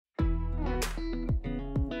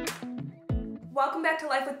Welcome back to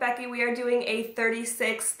Life with Becky. We are doing a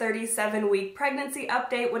 36-37 week pregnancy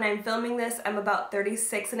update. When I'm filming this, I'm about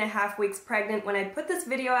 36 and a half weeks pregnant. When I put this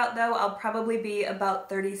video out though, I'll probably be about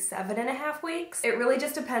 37 and a half weeks. It really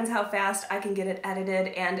just depends how fast I can get it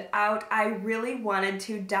edited and out. I really wanted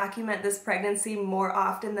to document this pregnancy more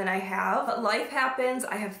often than I have. But life happens,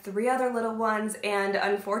 I have 3 other little ones, and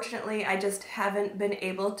unfortunately I just haven't been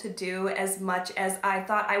able to do as much as I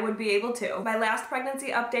thought I would be able to. My last pregnancy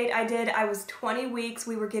update I was 20 weeks.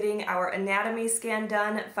 We were getting our anatomy scan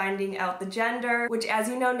done, finding out the gender, which as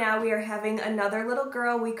you know now, we are having another little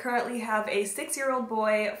girl. We currently have a 6-year-old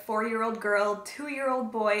boy, 4-year-old girl, 2-year-old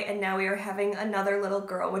boy, and now we are having another little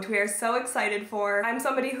girl, which we are so excited for. I'm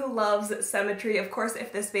somebody who loves symmetry. Of course,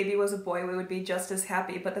 if this baby was a boy, we would be just as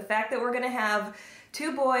happy, but the fact that we're gonna have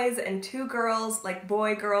 2 boys and 2 girls, like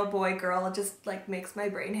boy, girl, it just like makes my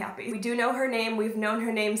brain happy. We do know her name. We've known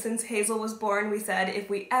her name since Hazel was born. We said if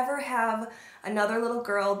we ever have another little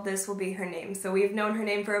girl, this will be her name. So we've known her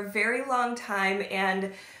name for a very long time,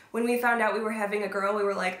 and when we found out we were having a girl, we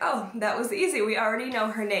were like, oh, that was easy. We already know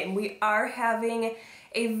her name. We are having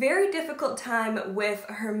a very difficult time with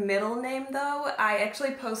her middle name though. I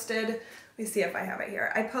actually posted, let me see if I have it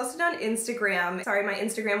here. I posted on Instagram. Sorry, my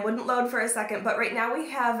Instagram wouldn't load for a second, but right now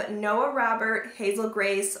we have Noah Robert, Hazel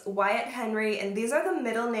Grace, Wyatt Henry, and these are the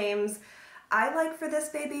middle names I like for this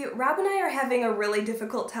baby. Rob and I are having a really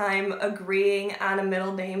difficult time agreeing on a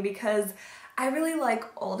middle name because I really like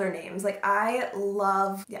older names. Like I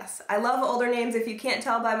love older names. If you can't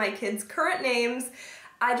tell by my kids' current names,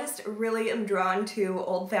 I just really am drawn to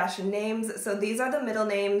old-fashioned names. So these are the middle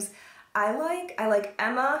names I like. I like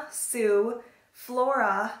Emma, Sue,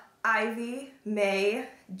 Flora, Ivy, May,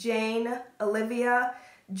 Jane, Olivia,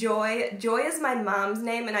 Joy. Joy is my mom's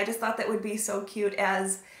name, and I just thought that would be so cute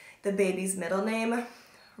as the baby's middle name.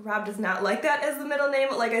 Rob does not like that as the middle name.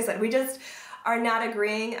 Like I said, we just are not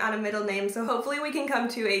agreeing on a middle name, so hopefully we can come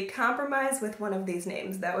to a compromise with one of these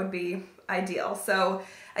names. That would be ideal. So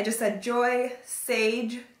I just said Joy,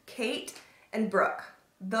 Sage, Kate, and Brooke.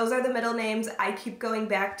 Those are the middle names I keep going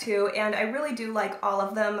back to, and I really do like all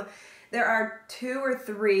of them. There are 2 or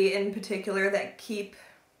 3 in particular that keep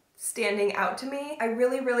standing out to me. I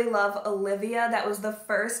really love Olivia. That was the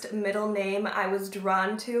first middle name I was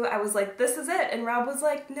drawn to. I was like, this is it, and Rob was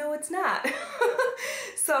like, no, it's not.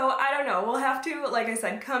 So I don't know, we'll have to, like I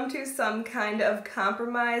said, come to some kind of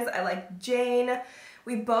compromise. I like Jane.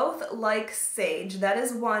 We both like Sage. That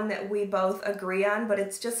is one that we both agree on, but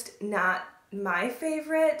it's just not my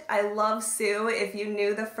favorite. I love Sue. If you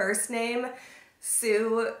knew the first name,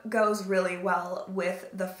 Sue goes really well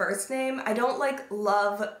with the first name. I don't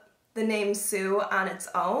love the name Sue on its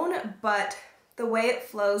own, but the way it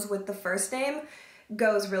flows with the first name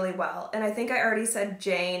goes really well. And I think I already said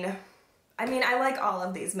Jane. I mean, I like all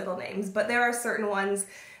of these middle names, but there are certain ones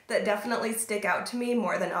that definitely stick out to me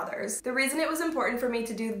more than others. The reason it was important for me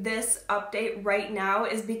to do this update right now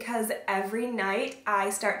is because every night I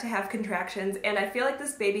start to have contractions, and I feel like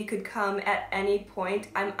this baby could come at any point.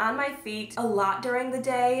 I'm on my feet a lot during the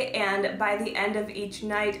day, and by the end of each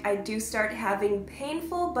night I do start having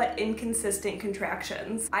painful but inconsistent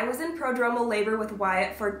contractions. I was in prodromal labor with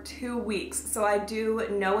Wyatt for 2 weeks, so I do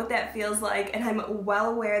know what that feels like, and I'm well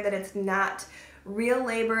aware that it's not real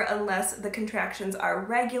labor unless the contractions are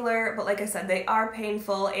regular, but like I said, they are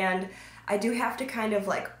painful, and I do have to kind of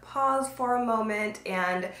like pause for a moment,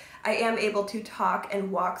 and I am able to talk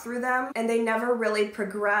and walk through them, and they never really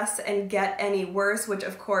progress and get any worse, which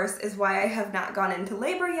of course is why I have not gone into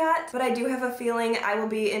labor yet. But I do have a feeling I will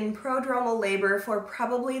be in prodromal labor for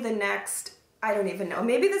probably the next, I don't even know,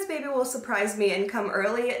 maybe this baby will surprise me and come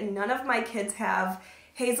early. None of my kids have.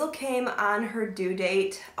 Hazel came on her due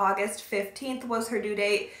date. August 15th was her due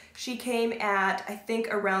date. She came at, I think,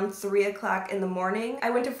 around 3 o'clock in the morning. I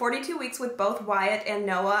went to 42 weeks with both Wyatt and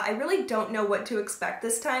Noah. I really don't know what to expect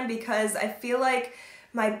this time because I feel like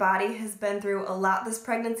my body has been through a lot this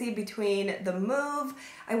pregnancy between the move.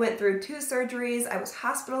 I went through 2 surgeries. I was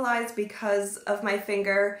hospitalized because of my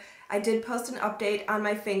finger. I did post an update on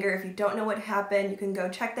my finger. If you don't know what happened, you can go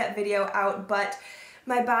check that video out, but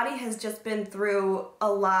my body has just been through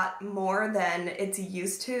a lot more than it's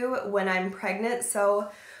used to when I'm pregnant, so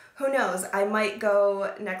who knows, I might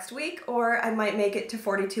go next week or I might make it to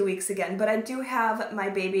 42 weeks again, but I do have my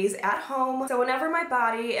babies at home, so whenever my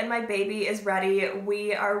body and my baby is ready,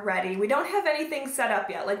 we are ready. We don't have anything set up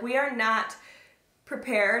yet. Like, we are not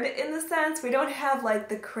prepared in the sense, we don't have like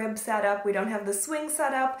the crib set up, we don't have the swing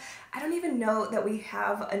set up. I don't even know that we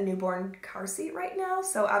have a newborn car seat right now,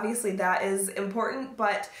 so obviously that is important,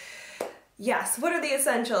 but Yes, what are the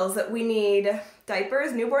essentials? We need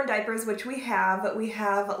diapers, newborn diapers, which we have. We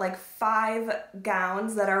have like 5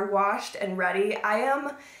 gowns that are washed and ready. I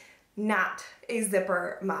am not a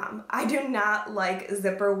zipper mom. I do not like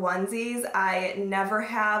zipper onesies. I never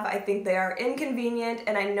have. I think they are inconvenient,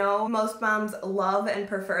 and I know most moms love and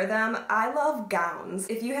prefer them. I love gowns.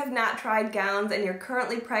 If you have not tried gowns and you're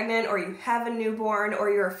currently pregnant, or you have a newborn, or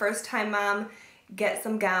you're a first-time mom, get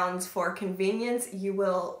some gowns for convenience. You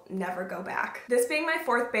will never go back. This being my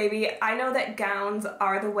 4th baby, I know that gowns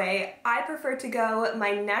are the way I prefer to go.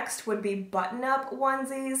 My next would be button-up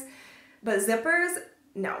onesies, but zippers,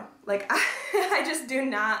 no. Like, I just do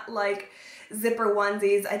not like zipper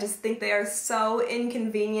onesies. I just think they are so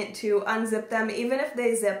inconvenient to unzip them. Even if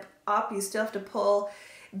they zip up, you still have to pull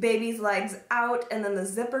baby's legs out, and then the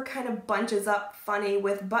zipper kind of bunches up funny.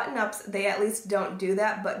 With button-ups, they at least don't do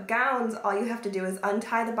that, but gowns, all you have to do is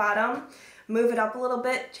untie the bottom, move it up a little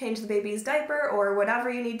bit, change the baby's diaper or whatever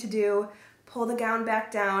you need to do, pull the gown back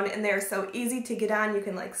down, and they're so easy to get on. You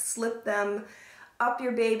can like slip them up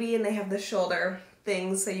your baby, and they have the shoulder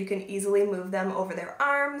things so you can easily move them over their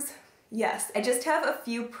arms. Yes, I just have a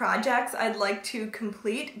few projects I'd like to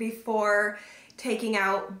complete before taking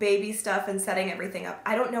out baby stuff and setting everything up.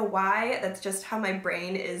 I don't know why, that's just how my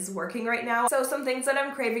brain is working right now. So some things that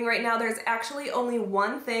I'm craving right now, there's actually only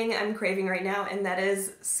one thing I'm craving right now, and that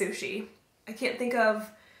is sushi. I can't think of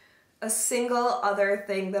a single other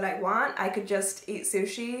thing that I want. I could just eat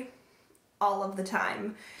sushi all of the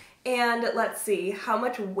time. And let's see how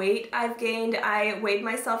much weight I've gained. I weighed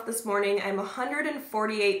myself this morning. I'm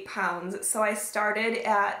 148 pounds. So I started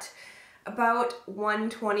at about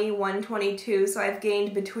 120, 122, so I've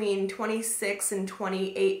gained between 26 and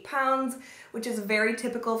 28 pounds, which is very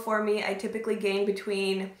typical for me. I typically gain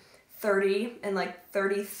between 30 and like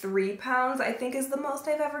 33 pounds, I think is the most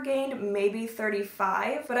I've ever gained, maybe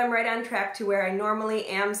 35, but I'm right on track to where I normally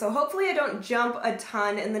am, so hopefully I don't jump a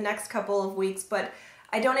ton in the next couple of weeks, but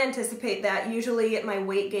I don't anticipate that. Usually my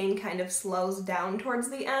weight gain kind of slows down towards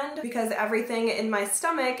the end because everything in my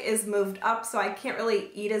stomach is moved up, so I can't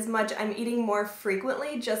really eat as much. I'm eating more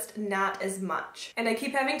frequently, just not as much. And I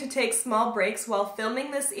keep having to take small breaks while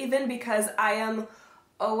filming this even because I am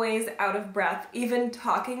always out of breath. Even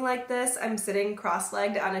talking like this, I'm sitting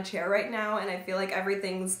cross-legged on a chair right now and I feel like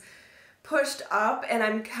everything's pushed up and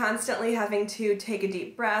I'm constantly having to take a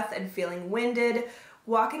deep breath and feeling winded.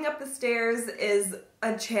 Walking up the stairs is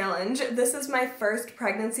a challenge. This is my first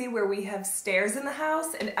pregnancy where we have stairs in the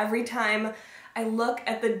house, and every time I look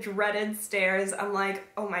at the dreaded stairs, I'm like,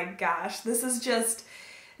 oh my gosh, this is just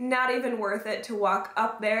not even worth it to walk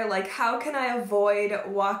up there. Like, how can I avoid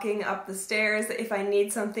walking up the stairs if I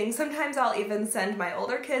need something? Sometimes I'll even send my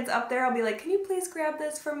older kids up there. I'll be like, can you please grab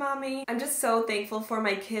this for mommy? I'm just so thankful for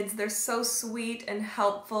my kids. They're so sweet and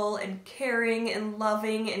helpful and caring and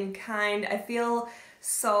loving and kind. I feel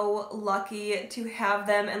so lucky to have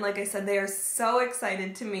them, and like I said, they are so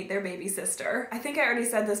excited to meet their baby sister. I think I already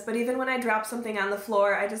said this, but even when I drop something on the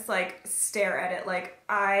floor, I just like stare at it like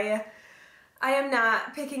I am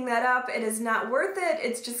not picking that up. It is not worth it.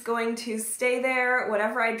 It's just going to stay there.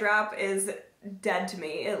 Whatever I drop is dead to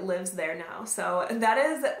me. It lives there now. So that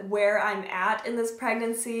is where I'm at in this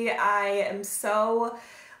pregnancy. I am so,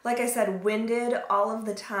 like I said, winded all of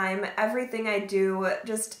the time. Everything I do,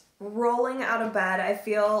 just rolling out of bed, I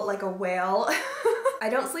feel like a whale. I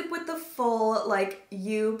don't sleep with the full like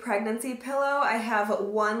pregnancy pillow. I have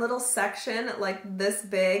one little section like this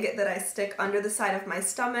big that I stick under the side of my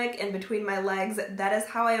stomach and between my legs. That is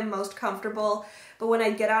how I am most comfortable. But when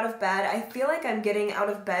I get out of bed, I feel like I'm getting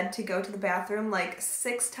out of bed to go to the bathroom like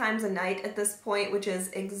 6 times a night at this point, which is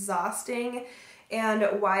exhausting.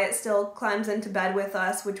 And Wyatt still climbs into bed with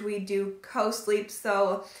us, which we do co-sleep.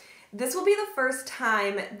 So this will be the first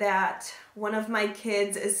time that one of my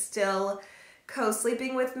kids is still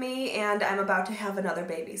co-sleeping with me, and I'm about to have another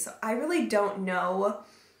baby. So I really don't know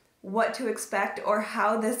what to expect or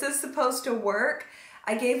how this is supposed to work.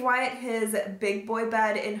 I gave Wyatt his big boy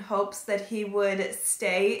bed in hopes that he would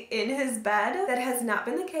stay in his bed. That has not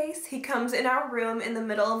been the case. He comes in our room in the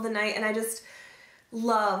middle of the night, and I just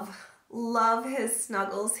love his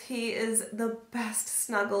snuggles. He is the best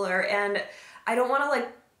snuggler, and I don't want to like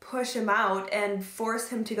push him out and force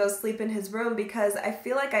him to go sleep in his room because I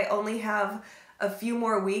feel like I only have a few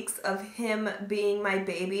more weeks of him being my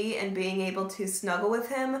baby and being able to snuggle with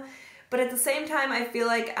him. But at the same time, I feel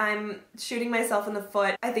like I'm shooting myself in the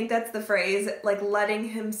foot. I think that's the phrase, like letting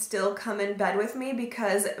him still come in bed with me,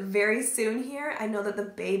 because very soon here, I know that the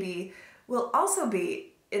baby will also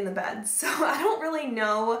be in the bed. So I don't really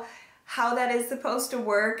know how that is supposed to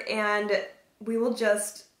work, and we will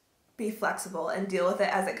just be flexible and deal with it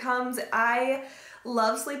as it comes. I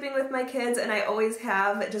love sleeping with my kids, and I always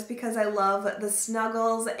have, just because I love the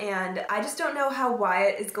snuggles, and I just don't know how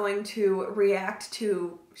Wyatt is going to react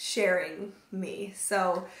to sharing me.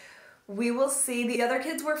 So we will see. The other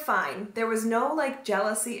kids were fine. There was no like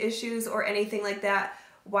jealousy issues or anything like that.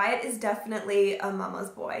 Wyatt is definitely a mama's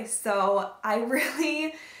boy. So I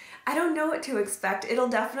don't know what to expect. It'll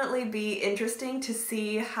definitely be interesting to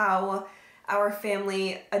see how our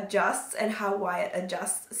family adjusts and how Wyatt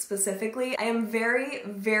adjusts specifically. I am very,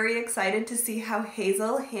 very excited to see how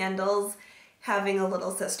Hazel handles having a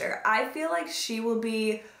little sister. I feel like she will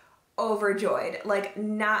be overjoyed, like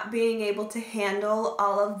not being able to handle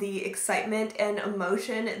all of the excitement and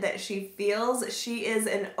emotion that she feels. She is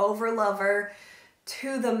an overlover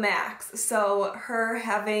to the max. So her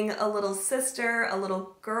having a little sister, a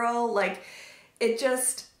little girl, like it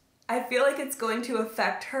just, I feel like it's going to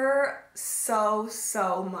affect her so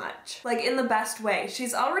much. Like in the best way.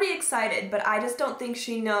 She's already excited, but I just don't think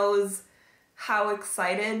she knows how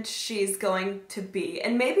excited she's going to be.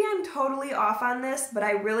 And maybe I'm totally off on this, but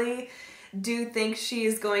I really do think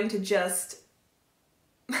she's going to just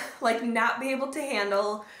like not be able to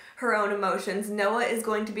handle her own emotions. Noah is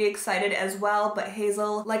going to be excited as well, but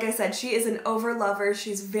Hazel, like I said, she is an overlover.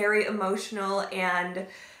 She's very emotional, and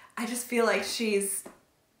I just feel like she's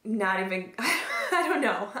not even, I don't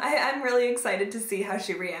know. I'm really excited to see how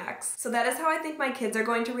she reacts. So that is how I think my kids are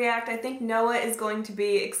going to react. I think Noah is going to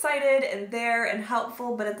be excited and there and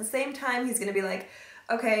helpful, but at the same time, he's gonna be like,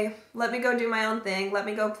 okay, let me go do my own thing. Let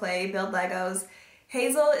me go play, build Legos.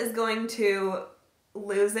 Hazel is going to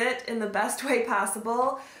lose it in the best way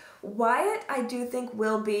possible. Wyatt, I do think,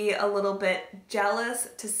 will be a little bit jealous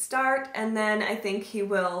to start, and then I think he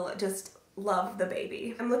will just love the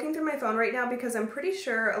baby. I'm looking through my phone right now because I'm pretty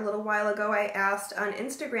sure a little while ago I asked on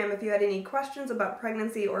Instagram if you had any questions about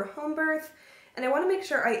pregnancy or home birth, and I want to make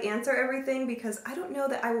sure I answer everything because I don't know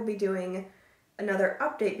that I will be doing another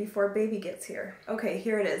update before baby gets here. Okay,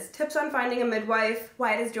 here it is. Tips on finding a midwife.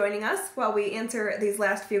 Wyatt is joining us while we answer these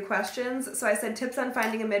last few questions. So I said tips on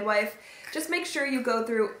finding a midwife. Just make sure you go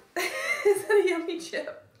through... Is that a yummy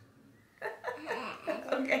chip?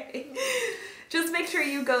 Okay. Just make sure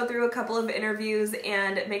you go through a couple of interviews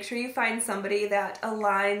and make sure you find somebody that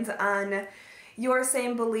aligns on your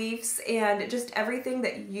same beliefs and just everything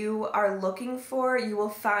that you are looking for. You will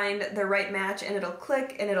find the right match and it'll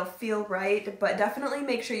click and it'll feel right, but definitely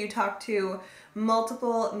make sure you talk to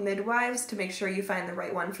multiple midwives to make sure you find the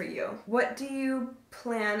right one for you. What do you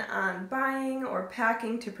plan on buying or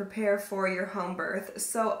packing to prepare for your home birth?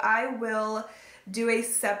 So I will do a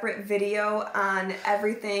separate video on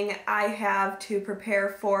everything I have to prepare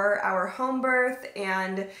for our home birth,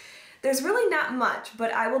 and there's really not much,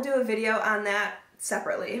 but I will do a video on that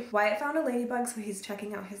separately. Wyatt found a ladybug, so he's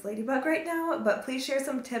checking out his ladybug right now, but please share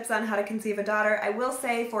some tips on how to conceive a daughter. I will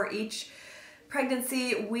say for each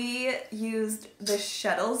pregnancy, we used the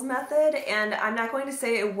shuttles method, and I'm not going to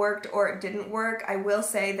say it worked or it didn't work. I will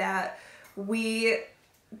say that we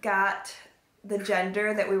got the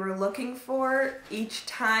gender that we were looking for each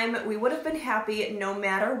time. We would have been happy no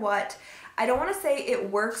matter what. I don't want to say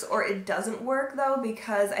it works or it doesn't work though,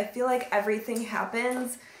 because I feel like everything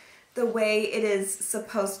happens the way it is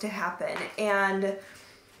supposed to happen. And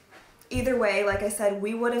either way, like I said,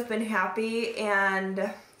 we would have been happy,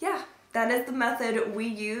 and yeah, that is the method we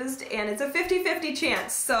used, and it's a 50-50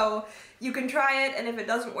 chance. So you can try it, and if it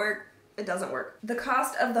doesn't work, it doesn't work. The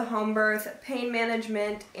cost of the home birth, pain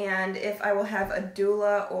management, and if I will have a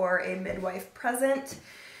doula or a midwife present.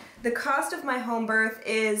 The cost of my home birth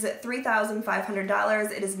is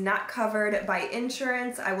 $3,500. It is not covered by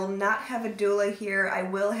insurance. I will not have a doula here. I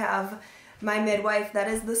will have my midwife. That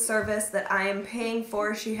is the service that I am paying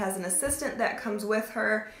for. She has an assistant that comes with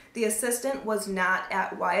her. The assistant was not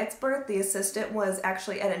at Wyatt's birth. The assistant was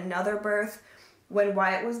actually at another birth when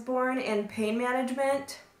Wyatt was born. And pain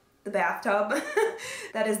management, the bathtub,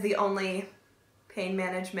 that is the only pain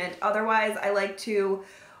management. Otherwise, I like to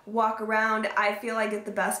walk around. I feel I get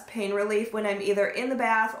the best pain relief when I'm either in the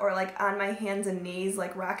bath or like on my hands and knees,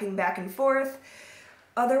 like rocking back and forth.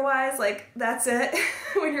 Otherwise, like, that's it.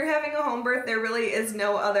 When you're having a home birth, there really is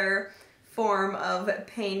no other form of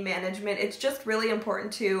pain management. It's just really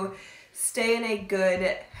important to stay in a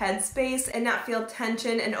good headspace and not feel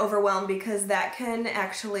tension and overwhelmed, because that can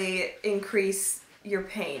actually increase your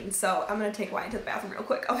pain. So I'm gonna take Wyatt to the bathroom real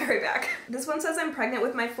quick. I'll be right back. This one says, I'm pregnant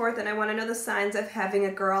with my fourth and I want to know the signs of having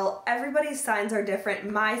a girl. Everybody's signs are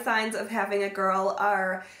different. My signs of having a girl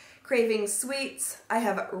are craving sweets. I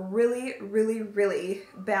have really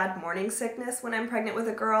bad morning sickness when I'm pregnant with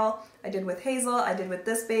a girl. I did with Hazel, I did with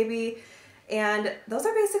this baby, And those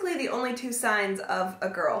are basically the only 2 signs of a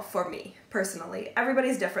girl for me, personally.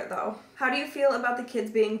 Everybody's different though. How do you feel about the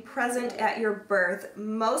kids being present at your birth?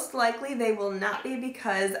 Most likely they will not be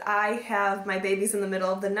because I have my babies in the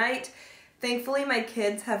middle of the night. Thankfully my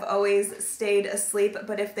kids have always stayed asleep,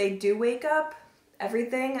 but if they do wake up,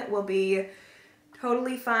 everything will be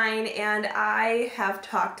totally fine, and I have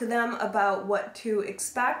talked to them about what to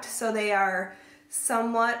expect so they are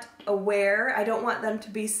somewhat aware. I don't want them to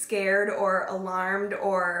be scared or alarmed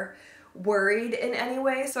or worried in any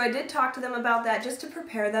way. So I did talk to them about that just to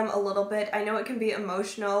prepare them a little bit. I know it can be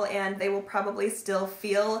emotional and they will probably still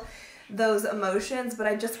feel those emotions, but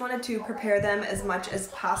I just wanted to prepare them as much as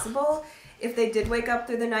possible. If they did wake up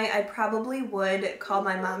through the night, I probably would call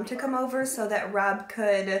my mom to come over so that Rob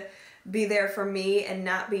could be there for me and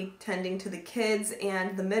not be tending to the kids,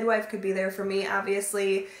 and the midwife could be there for me,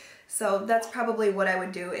 obviously. So that's probably what I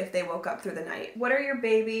would do if they woke up through the night. What are your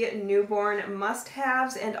baby newborn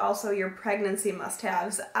must-haves and also your pregnancy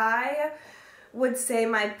must-haves? I would say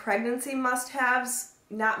my pregnancy must-haves,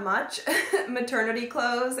 not much. Maternity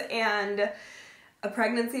clothes and a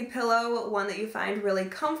pregnancy pillow, one that you find really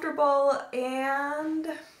comfortable, and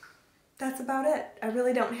that's about it. I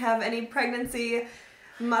really don't have any pregnancy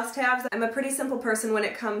must-haves. I'm a pretty simple person when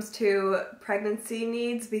it comes to pregnancy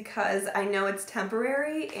needs because I know it's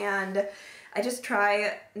temporary, and I just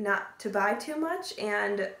try not to buy too much,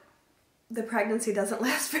 and the pregnancy doesn't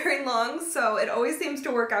last very long, so it always seems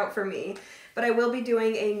to work out for me. But I will be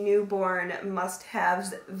doing a newborn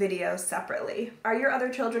must-haves video separately. Are your other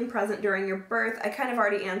children present during your birth? I kind of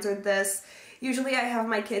already answered this. Usually I have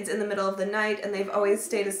my kids in the middle of the night and they've always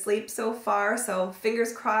stayed asleep so far, so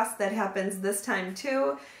fingers crossed that happens this time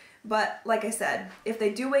too. But like I said, if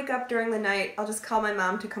they do wake up during the night, I'll just call my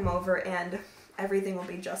mom to come over and everything will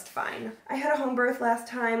be just fine. I had a home birth last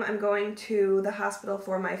time. I'm going to the hospital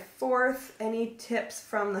for my 4th. Any tips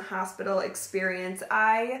from the hospital experience?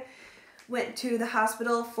 I went to the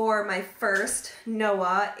hospital for my 1st,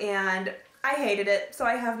 Noah, and I hated it, so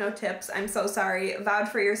I have no tips. I'm so sorry. Vouch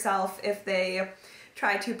for yourself if they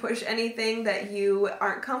try to push anything that you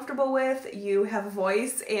aren't comfortable with. You have a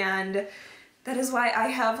voice, and that is why I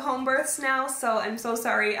have home births now, so I'm so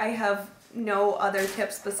sorry. I have no other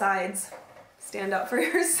tips besides stand up for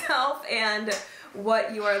yourself and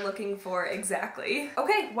what you are looking for exactly.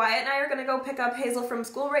 Okay, Wyatt and I are gonna go pick up Hazel from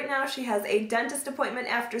school right now. She has a dentist appointment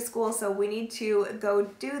after school, so we need to go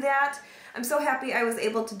do that. I'm so happy I was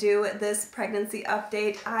able to do this pregnancy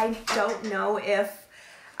update. I don't know if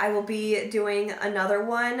I will be doing another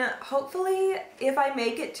one. Hopefully, if I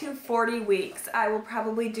make it to 40 weeks, I will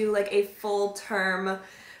probably do like a full term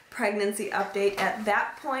pregnancy update at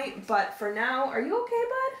that point, but for now, are you okay,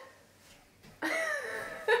 bud?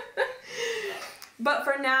 But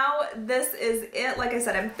for now, this is it. Like I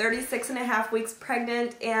said, I'm 36.5 weeks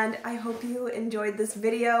pregnant, and I hope you enjoyed this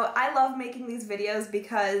video. I love making these videos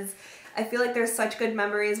because I feel like there's such good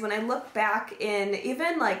memories. When I look back in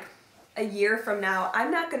even like a year from now,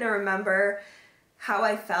 I'm not gonna remember how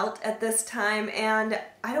I felt at this time, and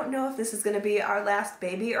I don't know if this is gonna be our last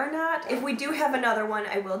baby or not. If we do have another one,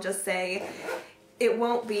 I will just say it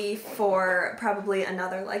won't be for probably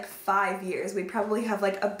another like 5 years. We probably have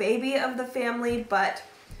like a baby of the family, but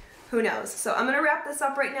who knows. So I'm gonna wrap this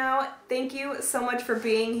up right now. Thank you so much for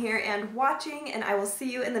being here and watching, and I will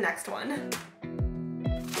see you in the next one.